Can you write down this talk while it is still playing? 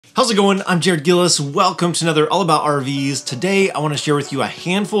How's it going? I'm Jared Gillis. Welcome to another All About RVs. Today, I want to share with you a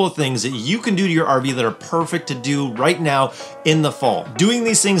handful of things that you can do to your RV that are perfect to do right now in the fall. Doing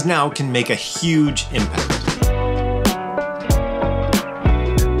these things now can make a huge impact.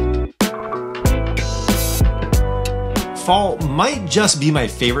 Fall might just be my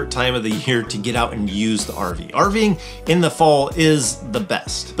favorite time of the year to get out and use the RV. RVing in the fall is the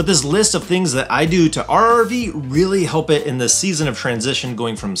best. But this list of things that I do to our RV really help it in the season of transition,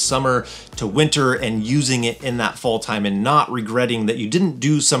 going from summer to winter and using it in that fall time and not regretting that you didn't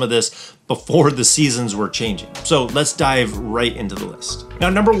do some of this before the seasons were changing. So let's dive right into the list. Now,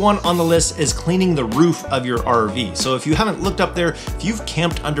 number one on the list is cleaning the roof of your RV. So if you haven't looked up there, if you've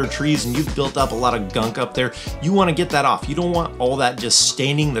camped under trees and you've built up a lot of gunk up there, you want to get that off. You don't want all that just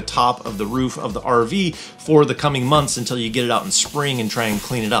staining the top of the roof of the RV for the coming months until you get it out in spring and try and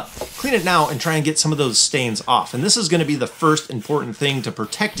clean it up. Clean it now and try and get some of those stains off. And this is going to be the first important thing to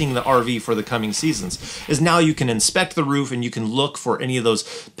protecting the RV for the coming seasons, is now you can inspect the roof and you can look for any of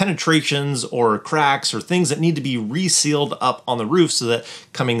those penetrations or cracks or things that need to be resealed up on the roof so that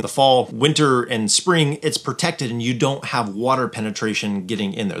coming the fall, winter, and spring, it's protected and you don't have water penetration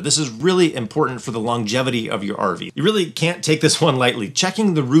getting in there. This is really important for the longevity of your RV. You really can't take this one lightly.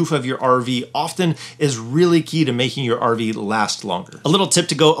 Checking the roof of your RV often is really key to making your RV last longer. A little tip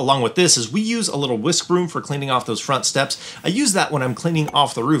to go along with this is we use a little whisk broom for cleaning off those front steps. I use that when I'm cleaning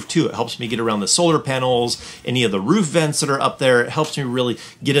off the roof too. It helps me get around the solar panels, any of the roof vents that are up there. It helps me really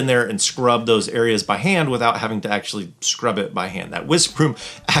get in there and scrub those areas by hand without having to actually scrub it by hand. That whisk broom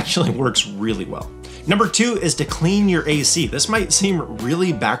actually works really well. Number two is to clean your AC. This might seem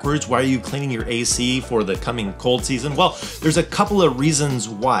really backwards. Why are you cleaning your AC for the coming cold season? Well, there's a couple of reasons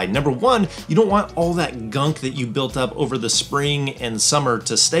why. Number one, you don't want all that gunk that you built up over the spring and summer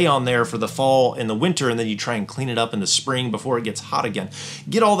to stay on there for the fall and the winter, and then you try and clean it up in the spring before it gets hot again.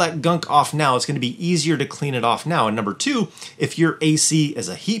 Get all that gunk off now. It's going to be easier to clean it off now. And number two, if your AC is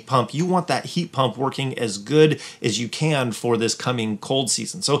a heat pump, you want that heat pump working as good as you can for this coming cold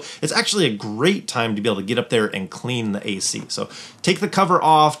season. So it's actually a great time to be able to get up there and clean the AC. So take the cover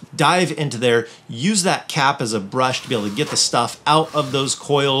off, dive into there, use that cap as a brush to be able to get the stuff out of those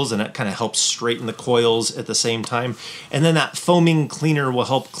coils, and it kind of helps straighten the coils at the same time. And then that foaming cleaner will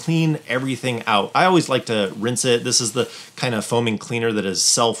help clean everything out. I always like to rinse it. This is the kind of foaming cleaner that is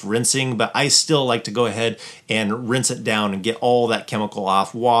self-rinsing, but I still like to go ahead and rinse it down and get all that chemical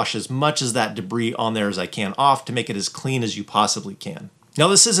off, wash as much as that debris on there as I can off to make it as clean as you possibly can. Now,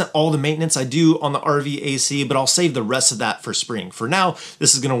 this isn't all the maintenance I do on the RV AC, but I'll save the rest of that for spring. For now,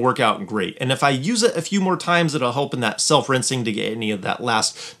 this is going to work out great. And if I use it a few more times, it'll help in that self-rinsing to get any of that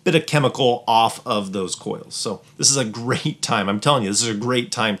last bit of chemical off of those coils. So this is a great time. I'm telling you, this is a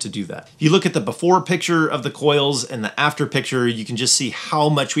great time to do that. If you look at the before picture of the coils and the after picture, you can just see how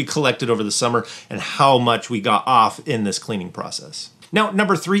much we collected over the summer and how much we got off in this cleaning process. Now,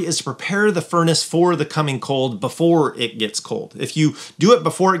 number three is to prepare the furnace for the coming cold before it gets cold. If you do it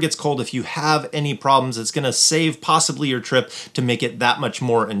before it gets cold, if you have any problems, it's going to save possibly your trip to make it that much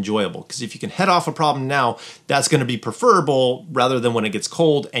more enjoyable. Because if you can head off a problem now, that's going to be preferable rather than when it gets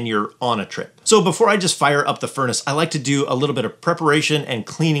cold and you're on a trip. So before I just fire up the furnace, I like to do a little bit of preparation and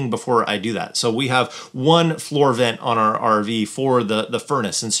cleaning before I do that. So we have one floor vent on our RV for the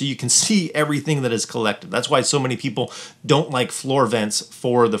furnace, and so you can see everything that is collected. That's why so many people don't like floor vents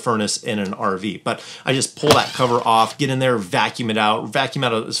for the furnace in an RV. But I just pull that cover off, get in there, vacuum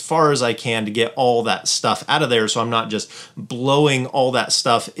out as far as I can to get all that stuff out of there so I'm not just blowing all that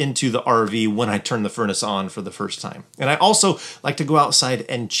stuff into the RV when I turn the furnace on for the first time. And I also like to go outside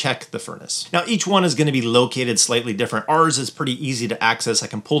and check the furnace. Now, each one is going to be located slightly different. Ours is pretty easy to access. I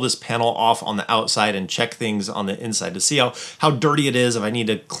can pull this panel off on the outside and check things on the inside to see how dirty it is, if I need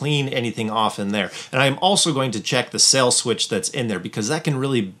to clean anything off in there. And I'm also going to check the sail switch that's in there, because that can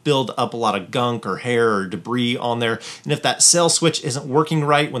really build up a lot of gunk or hair or debris on there. And if that sail switch isn't working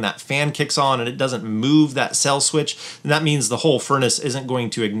right when that fan kicks on and it doesn't move that sail switch, then that means the whole furnace isn't going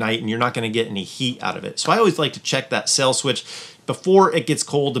to ignite and you're not going to get any heat out of it. So I always like to check that sail switch before it gets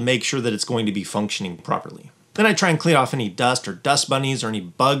cold to make sure that it's going to be functioning properly. Then I try and clean off any dust or dust bunnies or any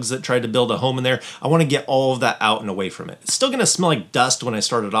bugs that tried to build a home in there. I want to get all of that out and away from it. It's still going to smell like dust when I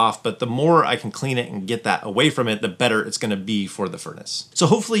start it off, but the more I can clean it and get that away from it, the better it's going to be for the furnace. So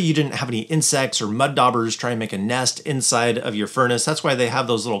hopefully you didn't have any insects or mud daubers try and make a nest inside of your furnace. That's why they have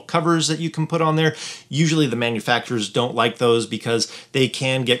those little covers that you can put on there. Usually the manufacturers don't like those because they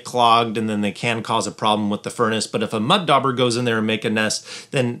can get clogged and then they can cause a problem with the furnace. But if a mud dauber goes in there and make a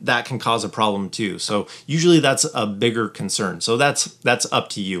nest, then that can cause a problem too. So usually that's a bigger concern. So that's up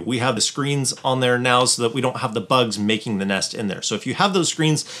to you. We have the screens on there now so that we don't have the bugs making the nest in there. So if you have those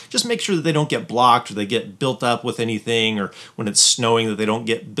screens, just make sure that they don't get blocked or they get built up with anything, or when it's snowing that they don't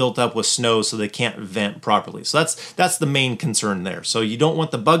get built up with snow so they can't vent properly. So that's the main concern there. So you don't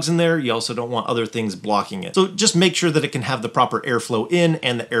want the bugs in there. You also don't want other things blocking it. So just make sure that it can have the proper airflow in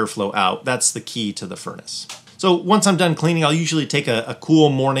and the airflow out. That's the key to the furnace. So once I'm done cleaning, I'll usually take a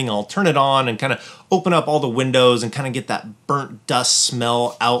cool morning, I'll turn it on and kind of open up all the windows and kind of get that burnt dust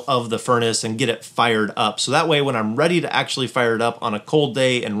smell out of the furnace and get it fired up. So that way when I'm ready to actually fire it up on a cold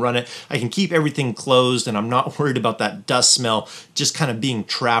day and run it, I can keep everything closed and I'm not worried about that dust smell just kind of being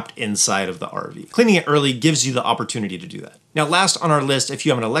trapped inside of the RV. Cleaning it early gives you the opportunity to do that. Now, last on our list, if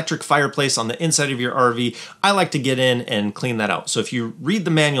you have an electric fireplace on the inside of your RV, I like to get in and clean that out. So if you read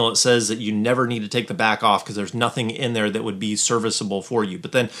the manual, it says that you never need to take the back off because there's nothing in there that would be serviceable for you.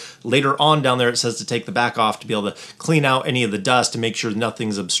 But then later on down there, it says to take the back off to be able to clean out any of the dust to make sure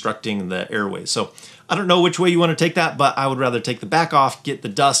nothing's obstructing the airways. So I don't know which way you want to take that, but I would rather take the back off, get the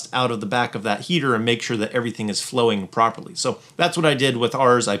dust out of the back of that heater, and make sure that everything is flowing properly. So that's what I did with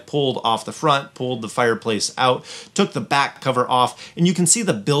ours. I pulled off the front, pulled the fireplace out, took the back cover off, and you can see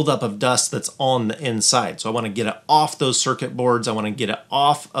the buildup of dust that's on the inside. So I want to get it off those circuit boards. I want to get it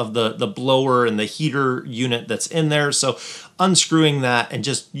off of the blower and the heater unit that's in there. So unscrewing that and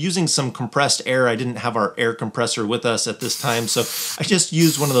just using some compressed air. I didn't have our air compressor with us at this time, so I just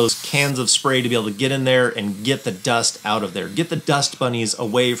used one of those cans of spray to be able to get in there and get the dust out of there. Get the dust bunnies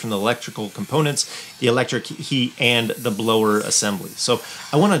away from the electrical components, the electric heat, and the blower assembly. So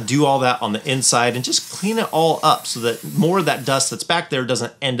I want to do all that on the inside and just clean it all up so that more of that dust that's back there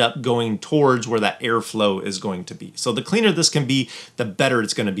doesn't end up going towards where that airflow is going to be. So the cleaner this can be, the better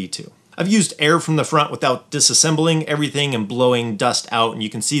it's going to be too. I've used air from the front without disassembling everything and blowing dust out, and you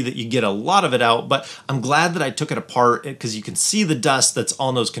can see that you get a lot of it out, but I'm glad that I took it apart because you can see the dust that's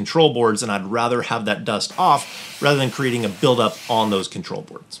on those control boards, and I'd rather have that dust off rather than creating a buildup on those control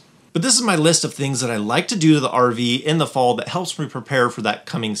boards. But this is my list of things that I like to do to the RV in the fall that helps me prepare for that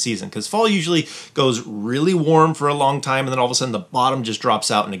coming season. Because fall usually goes really warm for a long time, and then all of a sudden the bottom just drops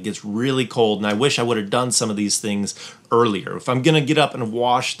out and it gets really cold. And I wish I would have done some of these things earlier. If I'm gonna get up and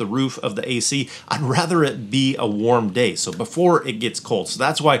wash the roof of the AC, I'd rather it be a warm day, so before it gets cold. So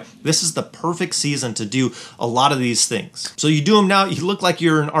that's why this is the perfect season to do a lot of these things. So you do them now, you look like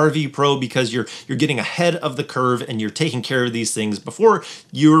you're an RV pro because you're getting ahead of the curve and you're taking care of these things before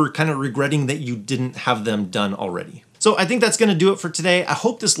you're kind of regretting that you didn't have them done already. So I think that's going to do it for today. I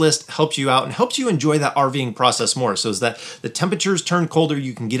hope this list helps you out and helps you enjoy that RVing process more, so as that the temperatures turn colder,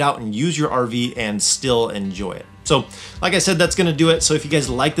 you can get out and use your RV and still enjoy it. So like I said, that's going to do it. So if you guys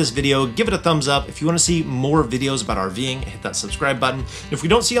like this video, give it a thumbs up. If you want to see more videos about RVing, hit that subscribe button. If we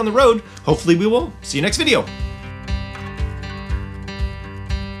don't see you on the road, hopefully we will. See you next video.